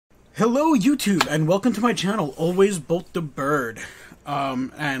Hello YouTube, and welcome to my channel, Always Bolt the Bird.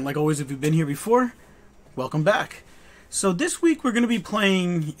 And like always, if you've been here before, welcome back. So this week we're going to be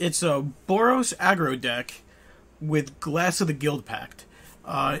playing, it's a Boros Aggro deck with Glass of the Guildpact.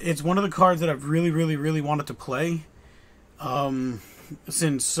 It's one of the cards that I've really wanted to play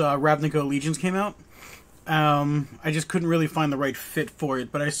since Ravnica Allegiance came out. I just couldn't really find the right fit for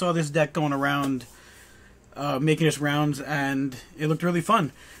it, but I saw this deck going around making its rounds, and it looked really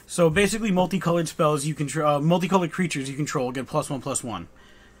fun. So basically, multicolored spells you control, multicolored creatures you control get +1/+1.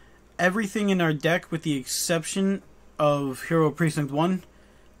 Everything in our deck, with the exception of Hero of Precinct One,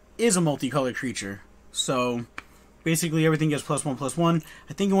 is a multicolored creature. So basically, everything gets +1/+1.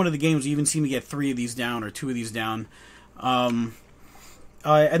 I think in one of the games, you even seem to get 3 of these down or 2 of these down. And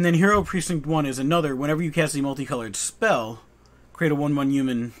then Hero of Precinct One is another. Whenever you cast a multicolored spell, create a 1/1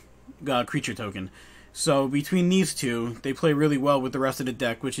 human creature token. So between these two, they play really well with the rest of the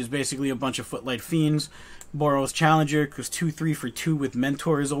deck, which is basically a bunch of Footlight Fiends. Boros Challenger, because 2/3 for 2 with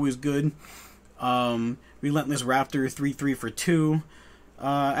Mentor is always good. Relentless Raptor, 3/3 for 2.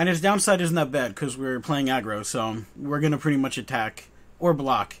 And its downside isn't that bad, because we're playing aggro, so we're going to pretty much attack, or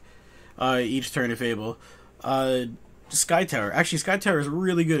block, each turn if able. Sky Tower. Actually, Sky Tower is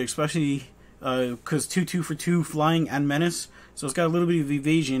really good, especially because 2/2 for 2 flying and menace, so it's got a little bit of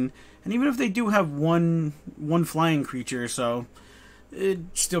evasion. And even if they do have one flying creature, so it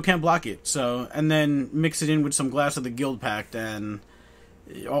still can't block it. So, and then mix it in with some Glass of the Guildpact, and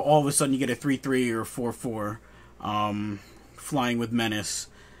all of a sudden you get a 3/3 or 4/4 flying with menace.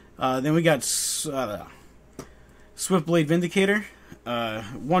 Then we got Swiftblade Vindicator,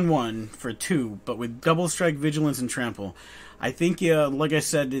 1/1 for 2, but with double strike, vigilance, and trample. I think, like I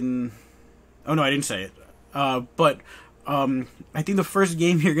said in, oh no, I didn't say it. I think the first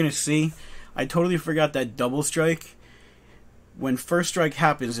game you're going to see, I totally forgot that double strike. When first strike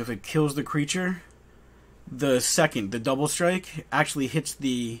happens, if it kills the creature, the double strike, actually hits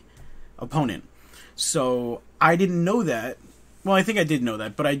the opponent. So, I didn't know that. Well, I think I did know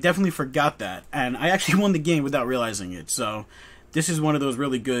that, but I definitely forgot that. And I actually won the game without realizing it. So, this is one of those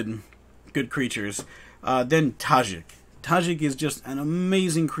really good creatures. Then Tajic. Tajic is just an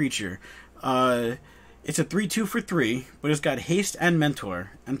amazing creature. It's a 3/2 for 3, but it's got haste and mentor,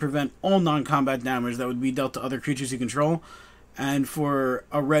 and prevent all non-combat damage that would be dealt to other creatures you control. And for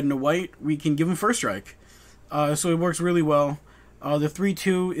a red and a white, we can give them first strike. So it works really well. The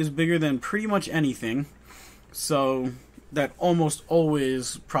 3/2 is bigger than pretty much anything, so that almost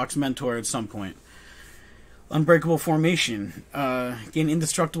always procs mentor at some point. Unbreakable Formation. Gain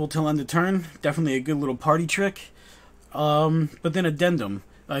indestructible till end of turn. Definitely a good little party trick. But then Addendum.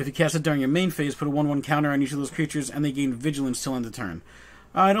 If you cast it during your main phase, put a 1/1 counter on each of those creatures, and they gain vigilance till end of turn.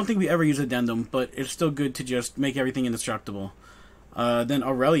 I don't think we ever use Addendum, but it's still good to just make everything indestructible. Then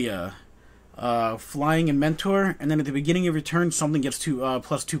Aurelia. Flying and Mentor, and then at the beginning of your turn, something gets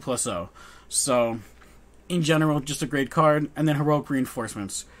 +2/+0. So, in general, just a great card. And then Heroic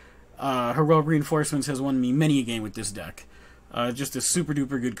Reinforcements. Heroic Reinforcements has won me many a game with this deck. Just a super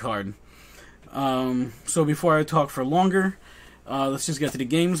duper good card. So before I talk for longer, let's just get to the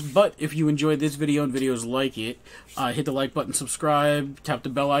games. But if you enjoyed this video and videos like it, hit the like button, subscribe, tap the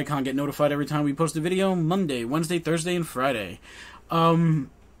bell icon, get notified every time we post a video. Monday, Wednesday, Thursday, and Friday.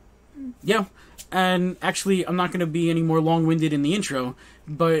 Yeah, and actually I'm not going to be any more long-winded in the intro,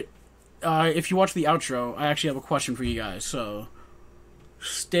 but if you watch the outro, I actually have a question for you guys, so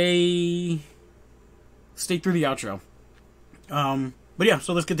stay through the outro. But yeah,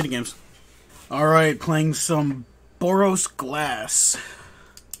 so let's get to the games. Alright, playing some Boros Glass.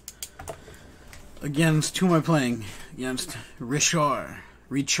 Against, who am I playing? Against Richard.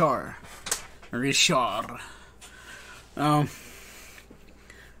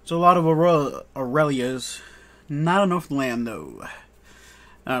 So a lot of Aurelias. Not enough land, though.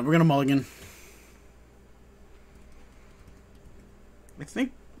 We're gonna mulligan. I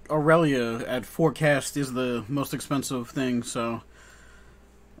think Aurelia at 4 cast is the most expensive thing, so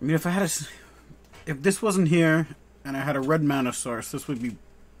I mean, if this wasn't here and I had a red mana source, this would be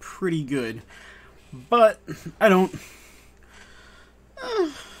pretty good. But I don't.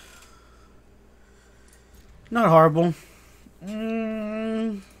 Not horrible.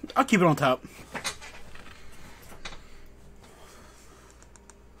 I'll keep it on top.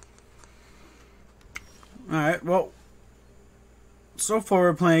 Alright, well, so far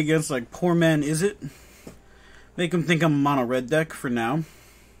we're playing against, like, Poor Man Is It? Make them think I'm a mono red deck for now.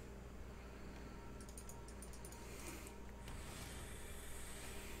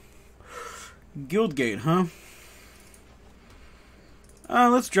 Guildgate, huh?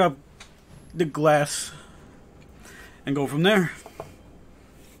 Let's drop the glass and go from there.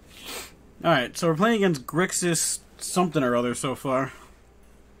 Alright, so we're playing against Grixis something or other so far.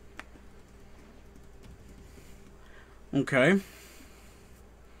 Okay.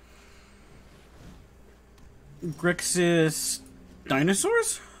 Grixis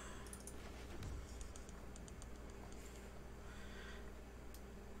dinosaurs?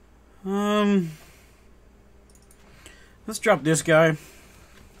 Let's drop this guy.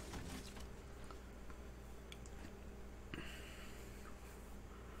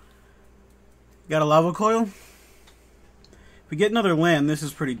 Got a lava coil? If we get another land, this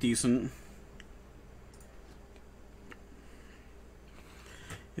is pretty decent.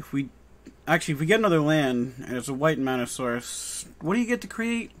 If we get another land and it's a white mana source, what do you get to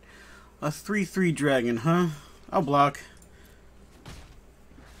create? A 3/3 dragon, huh? I'll block.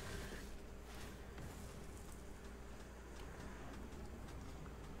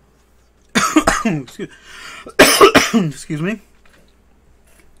 Excuse me.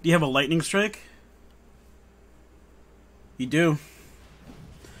 Do you have a lightning strike? You do.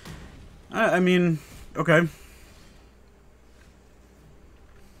 I mean, okay.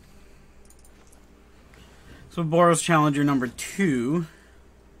 So Boros Challenger number 2.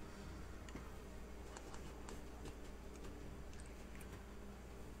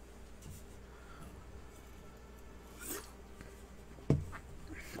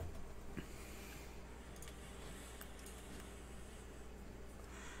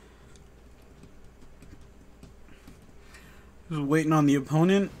 Just waiting on the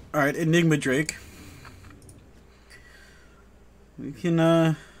opponent. Alright, Enigma Drake. We can,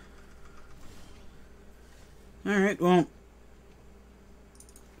 Alright, well.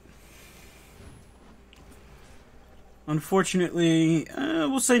 Unfortunately,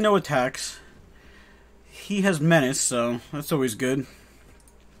 we'll say no attacks. He has Menace, so that's always good.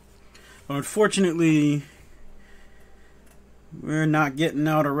 But unfortunately, we're not getting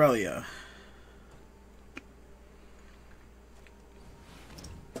out Aurelia.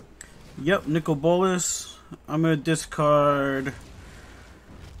 Yep, Nicol Bolas. I'm going to discard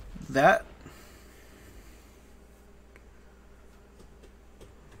that.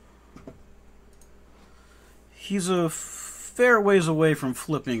 He's a fair ways away from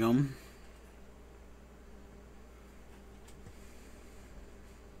flipping him.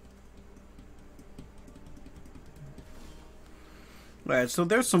 Alright, so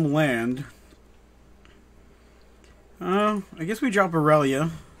there's some land. I guess we drop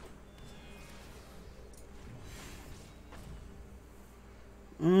Aurelia.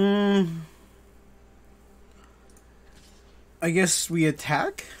 I guess we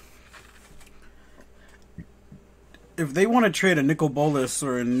attack? If they want to trade a Nicol Bolas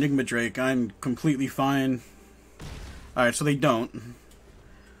or an Enigma Drake, I'm completely fine. Alright, so they don't.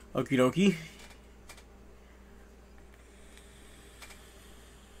 Okie dokie.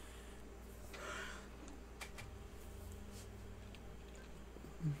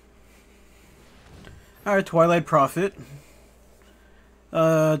 Alright, Twilight Prophet.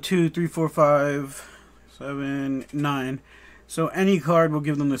 2, 3, 4, 5, 7, 9. So any card will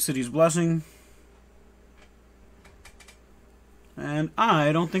give them the City's Blessing. And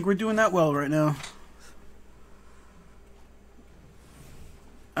I don't think we're doing that well right now.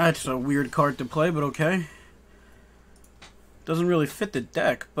 That's a weird card to play, but okay. Doesn't really fit the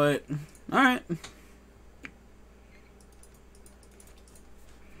deck, but alright.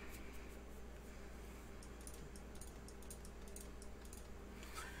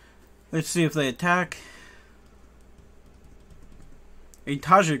 Let's see if they attack. A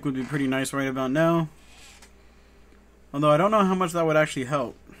Tajic would be pretty nice right about now. Although I don't know how much that would actually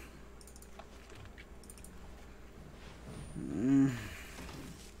help.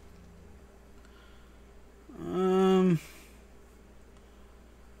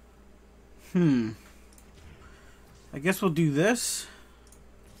 I guess we'll do this.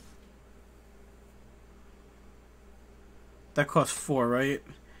 That costs 4, right?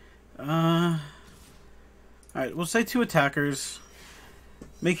 Alright, we'll say 2 attackers.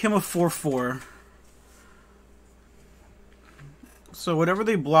 Make him a 4/4. So whatever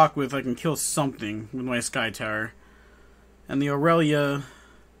they block with, I can kill something with my Sky Tower. And the Aurelia,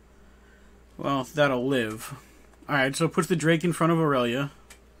 well, that'll live. Alright, so push the Drake in front of Aurelia.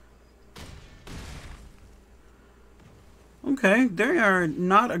 Okay, they are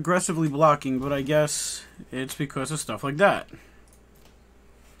not aggressively blocking, but I guess it's because of stuff like that.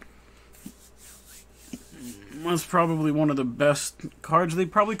 That's probably one of the best cards they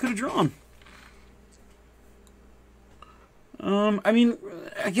probably could have drawn. I mean,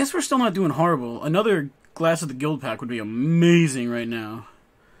 I guess we're still not doing horrible. Another Glass of the Guildpact would be amazing right now.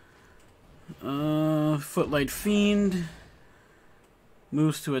 Footlight Fiend.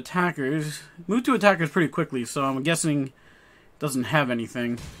 Moves to attackers. Move to attackers pretty quickly, so I'm guessing it doesn't have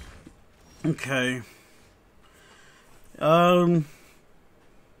anything. Okay. Heroic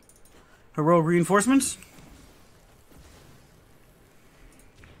reinforcements.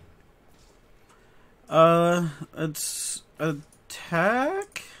 Let's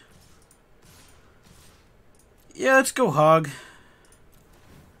attack. Yeah, let's go hog.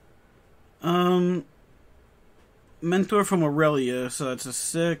 Mentor from Aurelia, so that's a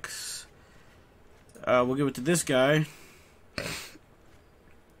 6. We'll give it to this guy.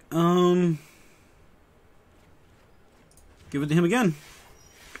 Give it to him again.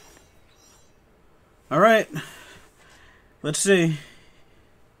 Alright. Let's see.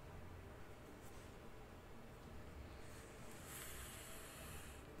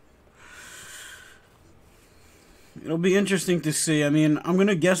 It'll be interesting to see. I mean, I'm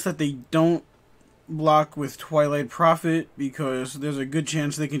gonna guess that they don't block with Twilight Prophet because there's a good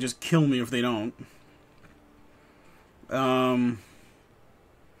chance they can just kill me if they don't.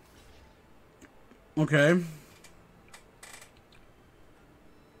 Okay.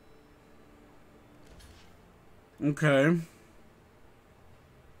 Okay.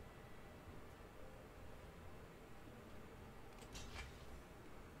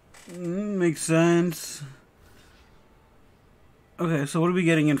 Makes sense. Okay, so what are we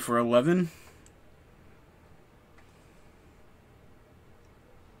getting in for 11?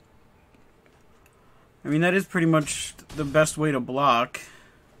 I mean, that is pretty much the best way to block.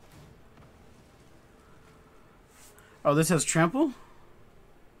 Oh, this has trample?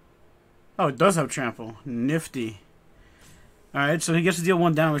 Oh, it does have trample. Nifty. Alright, so he gets to deal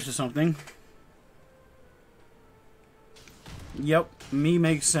 1 damage to something. Yep, me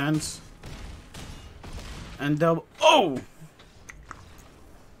makes sense. And double... Oh!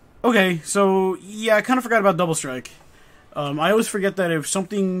 Okay, so, yeah, I kind of forgot about Double Strike. I always forget that if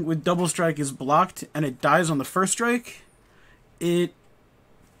something with Double Strike is blocked and it dies on the first strike, it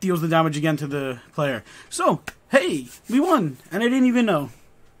deals the damage again to the player. So, hey, we won, and I didn't even know.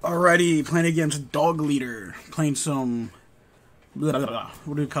 Alrighty, playing against Dog Leader. Playing some... Blah, blah, blah.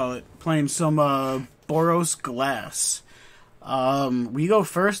 What do you call it? Playing some Boros Glass. We go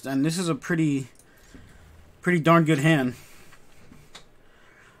first, and this is a pretty darn good hand.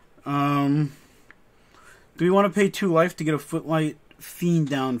 Do we want to pay 2 life to get a Footlight Fiend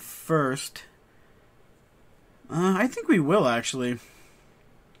down first? I think we will, actually.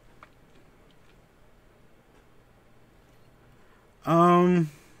 Yeah,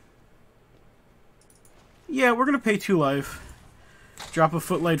 we're going to pay 2 life. Drop a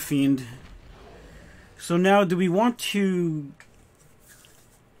Footlight Fiend. So now, do we want to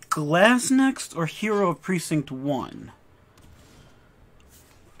Glass next or Hero of Precinct One?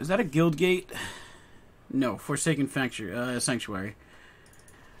 Is that a guild gate? No, Forsaken Sanctuary.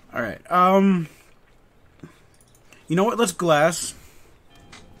 Alright, you know what? Let's Glass.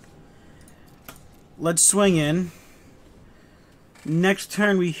 Let's swing in. Next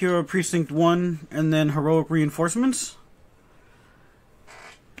turn we Hero Precinct 1 and then Heroic Reinforcements.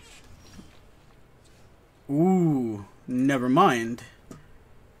 Ooh, never mind.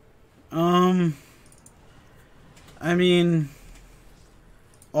 I mean,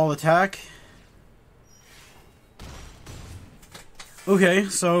 all attack. Okay,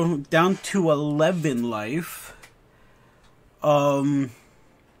 so down to 11 life.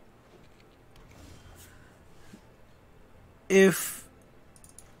 If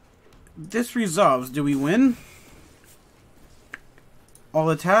this resolves, do we win? All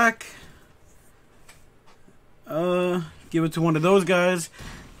attack. Give it to one of those guys.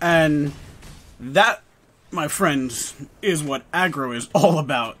 And that, my friends, is what aggro is all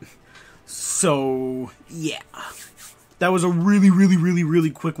about. So, yeah. That was a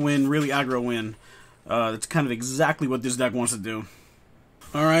really quick win, really aggro win. That's kind of exactly what this deck wants to do.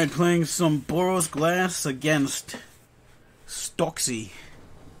 Alright, playing some Boros Glass against Stoxy.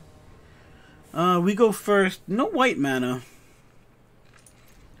 We go first. No white mana.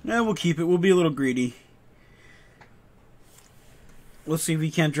 Yeah, we'll keep it. We'll be a little greedy. Let's see if we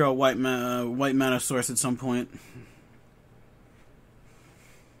can't draw a white mana source at some point.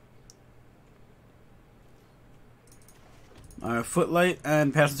 Footlight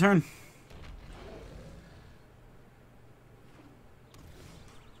and pass the turn.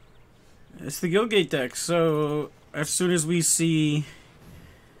 It's the Guildgate deck, so as soon as we see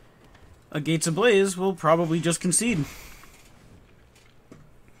a Gates Ablaze, we'll probably just concede.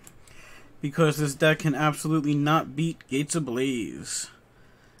 Because this deck can absolutely not beat Gates Ablaze.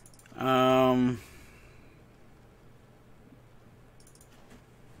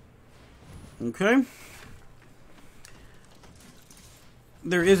 Okay.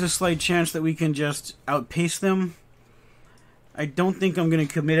 there is a slight chance that we can just outpace them. I don't think I'm going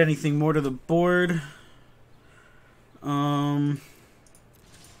to commit anything more to the board. All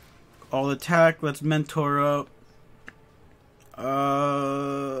attack. Let's mentor up.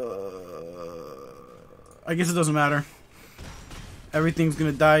 I guess it doesn't matter. Everything's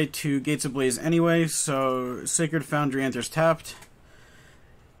going to die to Gates of Blaze anyway, so Sacred Foundry enters tapped.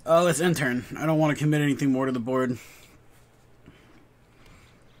 Let's end turn. I don't want to commit anything more to the board.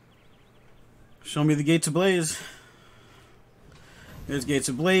 Show me the Gates of Blaze. There's Gates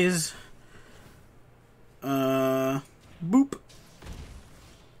of Blaze. Boop.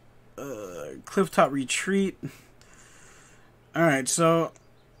 Clifftop Retreat. Alright, so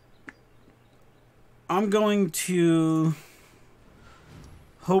I'm going to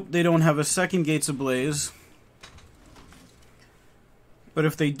hope they don't have a second Gates of Blaze. But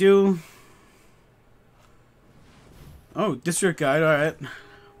if they do... Oh, District Guide, alright.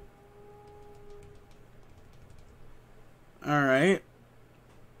 Alright.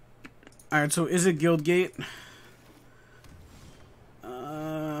 Alright, so is it Guildgate?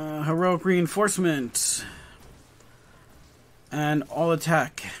 Heroic Reinforcement. And all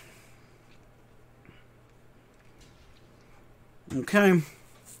attack. Okay.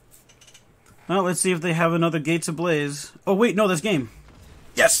 Well, let's see if they have another Gates of Blaze. Oh, wait, no, that's game.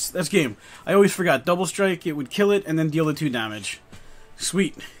 Yes, that's game. I always forgot. Double strike, it would kill it, and then deal the 2 damage.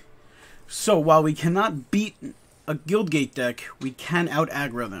 Sweet. So, while we cannot beat a Guildgate deck, we can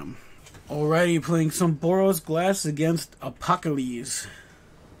out-aggro them. Alrighty, playing some Boros Glass against Apocalypse.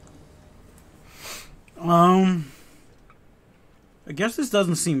 I guess this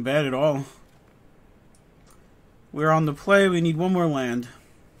doesn't seem bad at all. We're on the play, we need one more land.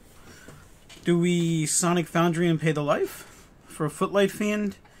 Do we Sonic Foundry and pay the life for a Footlight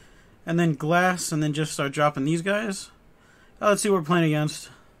Fiend? And then Glass, and then just start dropping these guys? Let's see what we're playing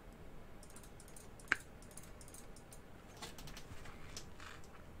against.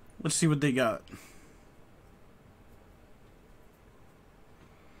 Let's see what they got.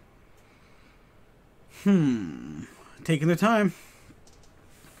 Taking the time.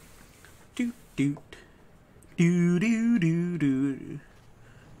 Doot doot. Doo doo doo doo.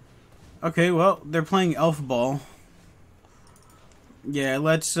 Okay, well, they're playing Elf Ball. Yeah,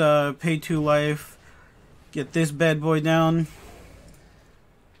 let's pay 2 life. Get this bad boy down.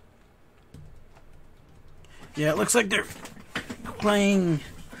 Yeah, it looks like they're playing...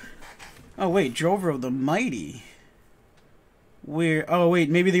 Oh, wait, Drover of the Mighty. Where... Oh,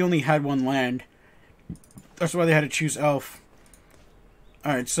 wait, maybe they only had 1 land. That's why they had to choose Elf.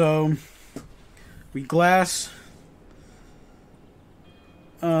 Alright, so... We Glass.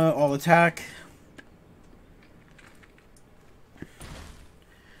 All attack.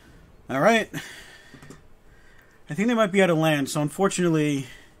 Alright. I think they might be out of land, so unfortunately...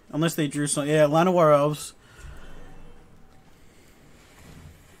 Unless they drew some... Yeah, Llanowar Elves.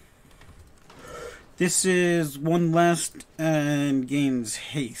 This is 1 last and gains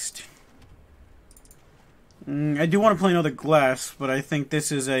haste. I do want to play another Glass, but I think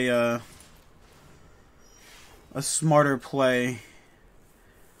this is a smarter play.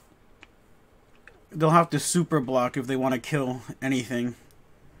 They'll have to super block if they want to kill anything.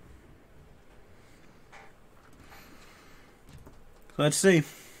 So let's see.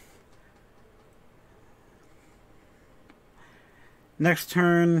 Next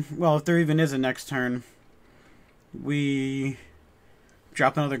turn, well, if there even is a next turn, we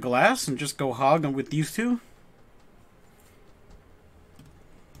drop another Glass and just go hog with these 2.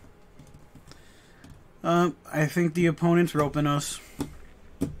 I think the opponent's roping us.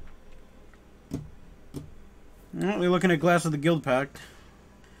 Well, we're looking at Glass of the Guildpact.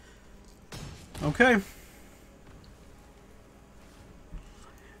 Okay.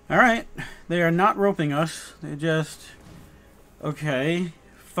 Alright. They are not roping us. They just... Okay.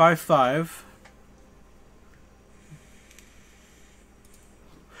 5/5.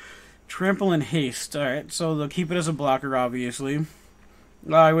 Trample and haste. Alright, so they'll keep it as a blocker, obviously.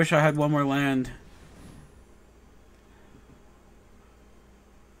 Oh, I wish I had 1 more land.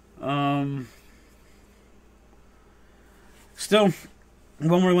 Still,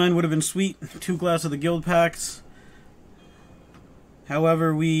 1 more land would have been sweet. 2 Glass of the Guildpacts.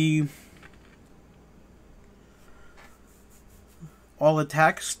 However, we... All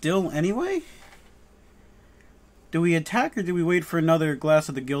attack still anyway? Do we attack or do we wait for another Glass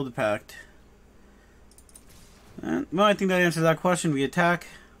of the Guildpact? Well, I think that answers that question. We attack.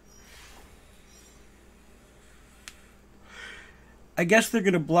 I guess they're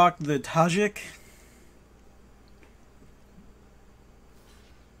going to block the Tajic.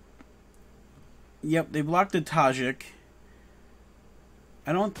 Yep, they blocked the Tajic.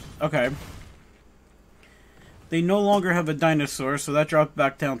 I don't... Okay. They no longer have a dinosaur, so that dropped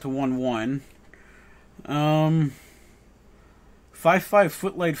back down to 1-1. 5-5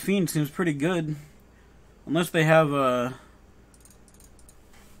 Footlight Fiend seems pretty good. Unless they have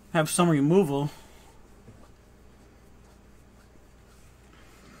some removal.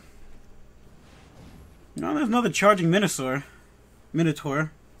 No, there's another charging Minotaur.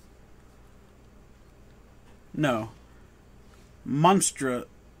 No. Monstrosaur.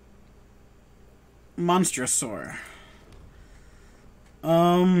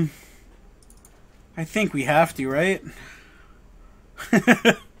 I think we have to, right?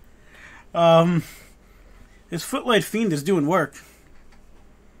 This Footlight Fiend is doing work.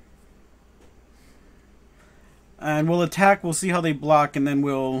 And we'll attack, we'll see how they block, and then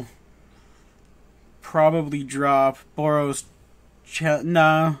we'll probably drop Boros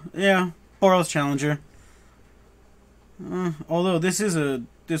Boros Challenger. Although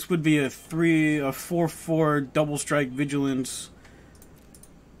this would be a 4/4 double strike vigilance.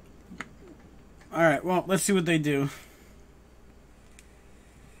 Alright, well, let's see what they do.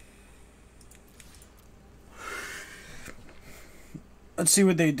 Let's see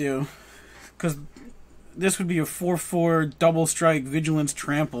what they do. Because this would be a 4/4 double strike vigilance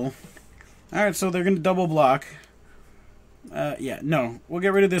trample. Alright, so they're going to double block. Yeah, no. We'll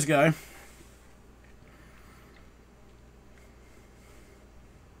get rid of this guy.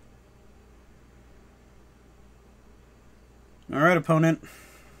 Alright, opponent.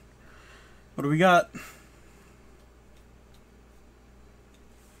 What do we got?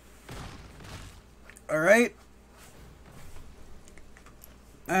 Alright.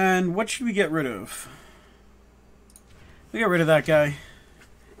 And what should we get rid of? We get rid of that guy.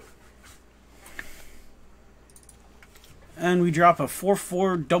 And we drop a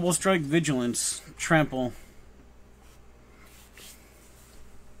 4/4 double strike vigilance trample.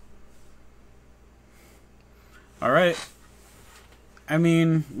 Alright. I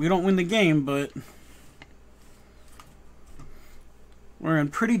mean, we don't win the game, but we're in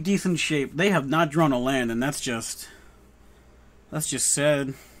pretty decent shape. They have not drawn a land, and that's just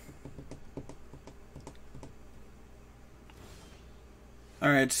sad.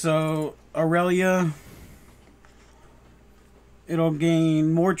 Alright, so Aurelia, it'll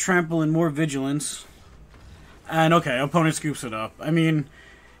gain more trample and more vigilance. And okay, opponent scoops it up. I mean,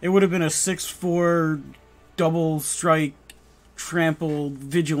 it would have been a 6/4 double strike trample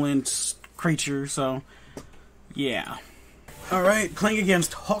vigilance creature, so yeah. Alright, playing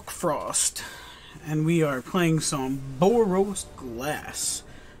against Hawkfrost. And we are playing some Boros Glass.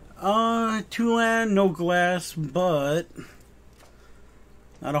 2-land, no glass, but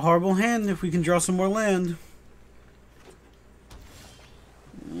not a horrible hand if we can draw some more land.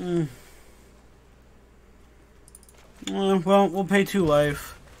 Well, we'll pay 2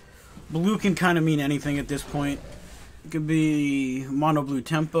 life. Blue can kind of mean anything at this point. It could be mono blue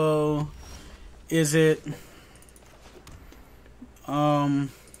tempo. Is it?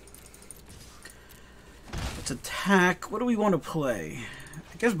 Let's attack. What do we want to play?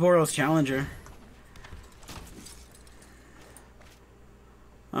 I guess Boros Challenger.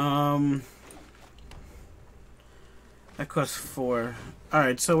 That costs 4.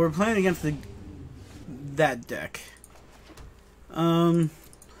 Alright, so we're playing against that deck.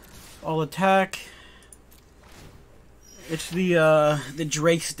 I'll attack. It's the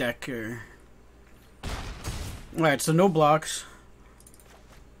Drake's deck. Alright, so no blocks.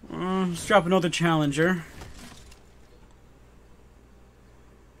 Let's drop another Challenger.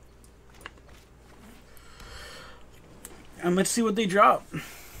 And let's see what they drop.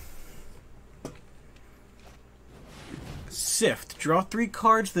 Sift. Draw 3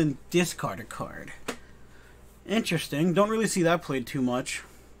 cards, then discard a card. Interesting. Don't really see that played too much.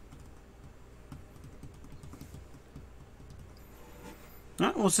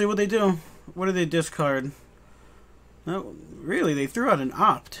 We'll see what they do. What do they discard? Oh, really? They threw out an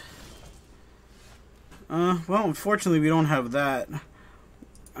opt. Well, unfortunately, we don't have that.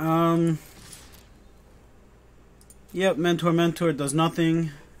 Yep, Mentor does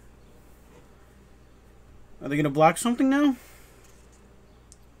nothing. Are they going to block something now?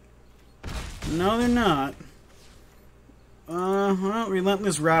 No, they're not. Well,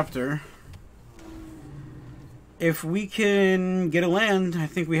 Relentless Raptor. If we can get a land, I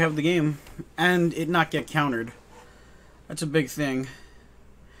think we have the game. And it not get countered. That's a big thing.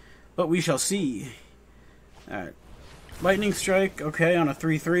 But we shall see. Alright. Lightning Strike, okay, on a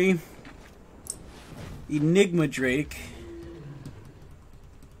 3/3. Enigma Drake.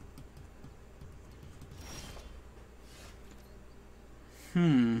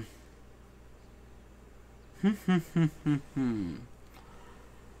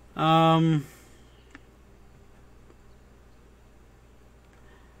 I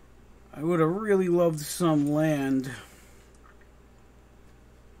would have really loved some land.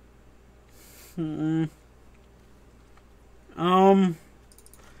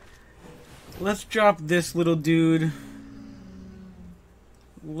 Let's drop this little dude.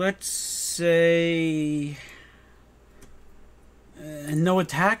 Let's say no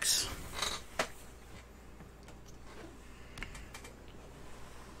attacks.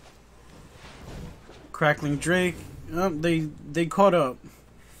 Crackling Drake. Oh, they caught up.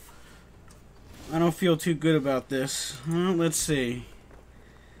 I don't feel too good about this. Let's see.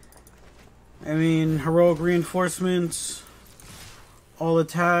 I mean, heroic reinforcements, all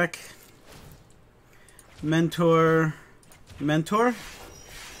attack, mentor.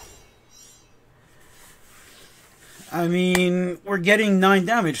 I mean, we're getting 9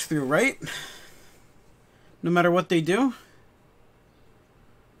 damage through, right? No matter what they do.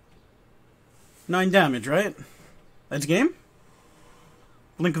 9 damage, right? That's game?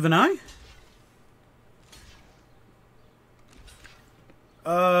 Blink of an eye?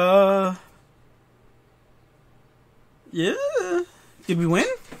 Yeah. Did we win?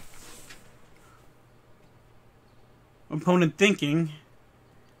 Opponent thinking.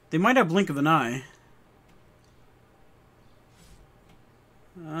 They might have blink of an eye.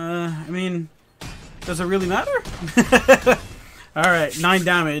 I mean, does it really matter? Alright, 9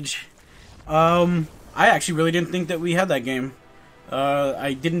 damage. I actually really didn't think that we had that game.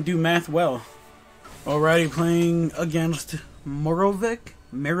 I didn't do math well. Alrighty, playing against Morovec,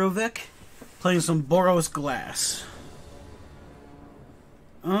 playing some Boros Glass.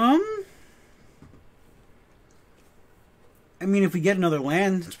 I mean, if we get another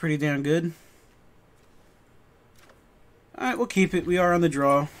land, it's pretty damn good. Alright, we'll keep it. We are on the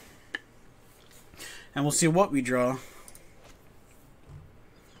draw. And we'll see what we draw.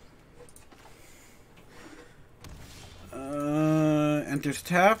 Enters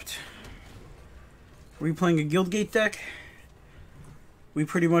tapped. Are we playing a Guildgate deck? We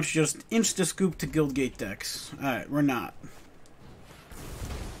pretty much just insta-scoop to Guildgate decks. Alright, we're not.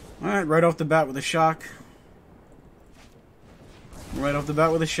 Alright, right off the bat with a shock.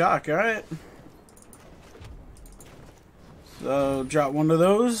 Alright. So, drop one of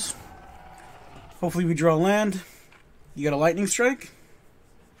those. Hopefully we draw land. You got a lightning strike?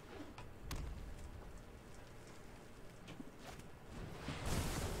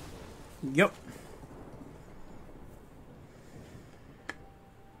 Yep.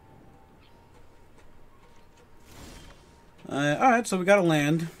 Alright, so we got a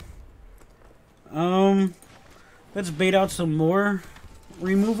land. Let's bait out some more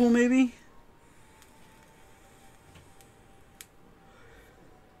removal, maybe?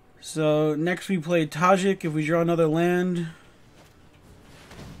 So, next we play Tajic. If we draw another land...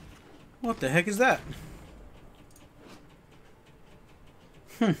 What the heck is that?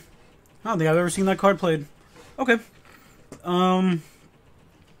 I don't think I've ever seen that card played. Okay.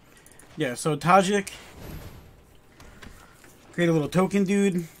 Yeah, so Tajic. Create a little token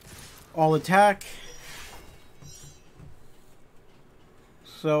dude. All attack.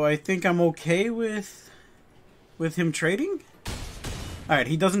 So I think I'm okay with him trading. Alright,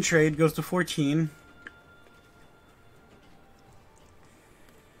 he doesn't trade. Goes to 14.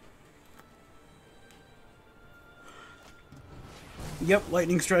 Yep,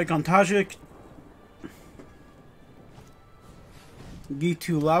 lightning strike on Tajic.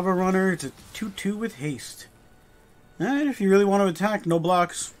 V2 Lava Runner. It's a 2/2 with haste. Alright, if you really want to attack, no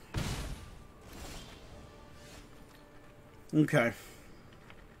blocks. Okay.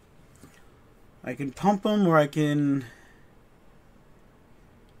 I can pump him, or I can...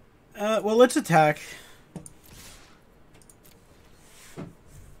 well, let's attack.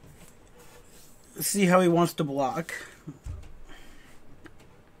 Let's see how he wants to block.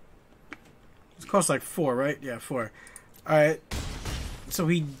 It costs like 4, right? Yeah, 4. Alright. So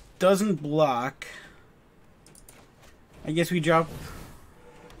he doesn't block. I guess we drop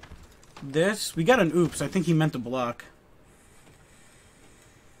this. We got an oops. I think he meant to block.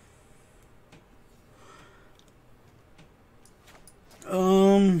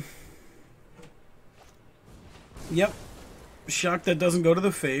 Yep. Shock that doesn't go to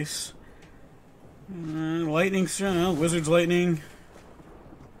the face. Lightning, Wizard's Lightning.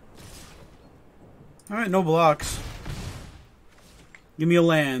 Alright, no blocks. Give me a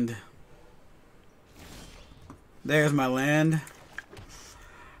land. There's my land.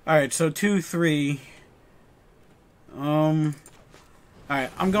 Alright, so 2, 3. Alright,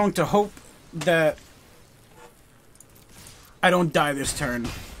 I'm going to hope that I don't die this turn.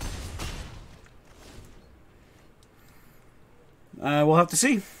 We'll have to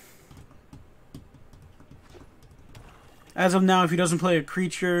see. As of now, if he doesn't play a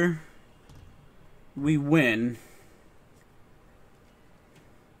creature, we win.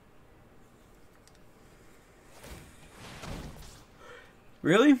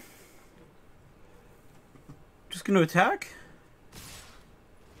 Really? Just gonna attack?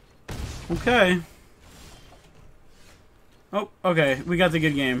 Okay. Oh, okay. We got the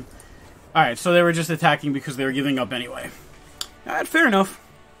good game. Alright, so they were just attacking because they were giving up anyway. Alright, fair enough.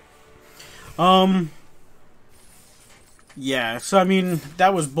 Yeah, so I mean,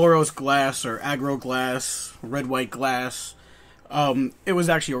 that was Boros Glass, or Aggro Glass, Red-White Glass. It was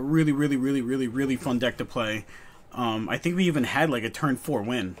actually a really fun deck to play. I think we even had like a turn 4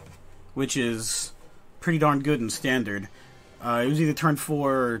 win, which is pretty darn good in Standard. It was either turn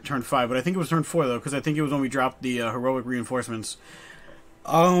 4 or turn 5, but I think it was turn 4 though, because I think it was when we dropped the heroic reinforcements.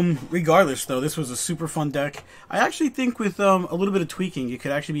 Regardless though, this was a super fun deck. I actually think with a little bit of tweaking, it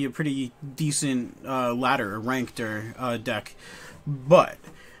could actually be a pretty decent ladder, ranked deck. But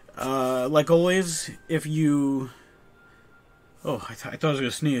like always, if you... Oh, I thought I was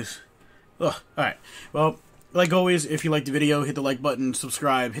gonna sneeze. Ugh. Alright, well, like always, if you liked the video, hit the like button,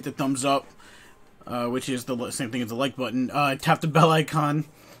 subscribe, hit the thumbs up, which is the same thing as the like button. Tap the bell icon,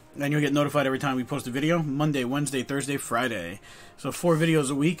 and you'll get notified every time we post a video. Monday, Wednesday, Thursday, Friday. So 4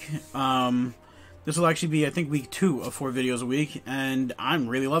 videos a week. This will actually be, I think, week 2 of 4 videos a week, and I'm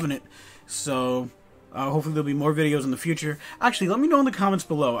really loving it. So hopefully there'll be more videos in the future. Actually, let me know in the comments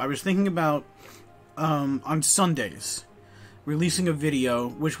below. I was thinking about, on Sundays, releasing a video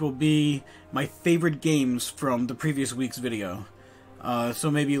which will be my favorite games from the previous week's video.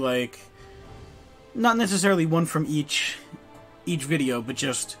 So maybe like, not necessarily one from each video, but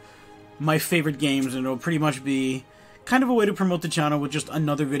just my favorite games, and it'll pretty much be kind of a way to promote the channel with just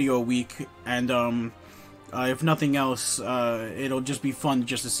another video a week. And if nothing else, it'll just be fun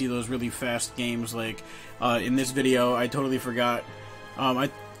just to see those really fast games. Like in this video, I totally forgot. I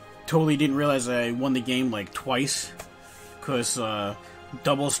totally didn't realize I won the game like twice, because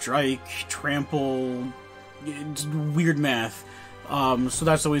double strike, trample, it's weird math. So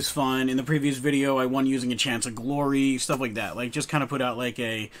that's always fun. In the previous video, I won using a Chance of Glory, stuff like that. Like, just kind of put out like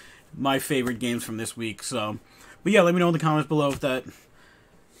my favorite games from this week. So, but yeah, let me know in the comments below if that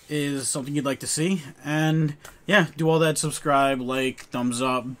is something you'd like to see. And yeah, do all that, subscribe, like, thumbs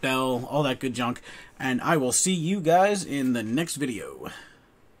up, bell, all that good junk. And I will see you guys in the next video.